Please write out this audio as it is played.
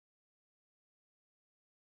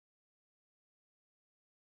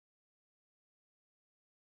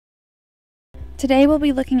Today we'll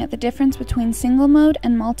be looking at the difference between single-mode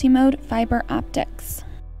and multi-mode fiber optics.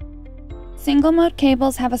 Single-mode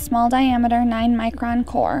cables have a small diameter 9-micron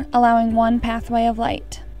core, allowing one pathway of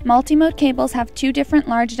light. Multi-mode cables have two different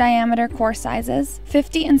large diameter core sizes,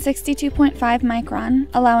 50 and 62.5 micron,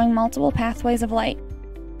 allowing multiple pathways of light.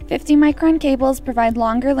 50-micron cables provide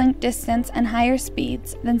longer link distance and higher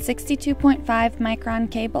speeds than 62.5 micron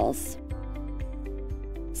cables.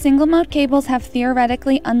 Single-mode cables have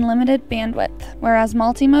theoretically unlimited bandwidth, whereas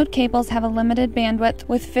multi-mode cables have a limited bandwidth,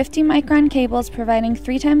 with 50-micron cables providing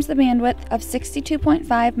 3 times the bandwidth of 62.5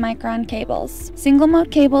 micron cables. Single-mode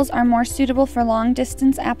cables are more suitable for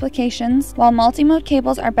long-distance applications, while multi-mode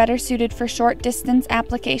cables are better suited for short-distance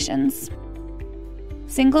applications.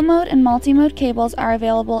 Single-mode and multi-mode cables are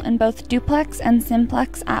available in both duplex and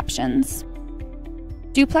simplex options.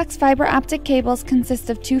 Duplex fiber optic cables consist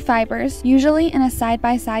of 2 fibers, usually in a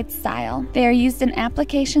side-by-side style. They are used in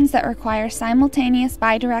applications that require simultaneous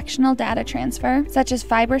bi-directional data transfer, such as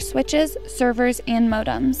fiber switches, servers, and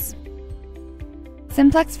modems.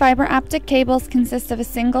 Simplex fiber optic cables consist of a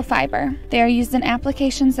single fiber. They are used in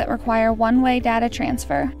applications that require one-way data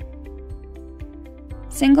transfer.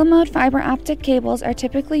 Single-mode fiber optic cables are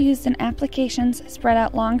typically used in applications spread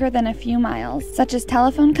out longer than a few miles, such as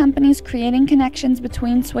telephone companies creating connections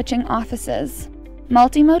between switching offices.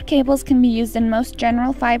 Multi-mode cables can be used in most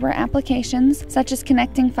general fiber applications, such as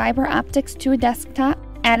connecting fiber optics to a desktop,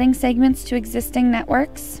 adding segments to existing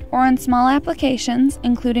networks, or in small applications,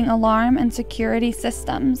 including alarm and security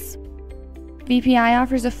systems. VPI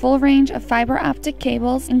offers a full range of fiber optic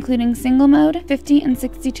cables, including single-mode, 50 and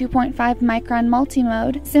 62.5 micron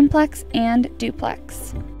multi-mode, simplex, and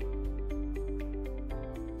duplex.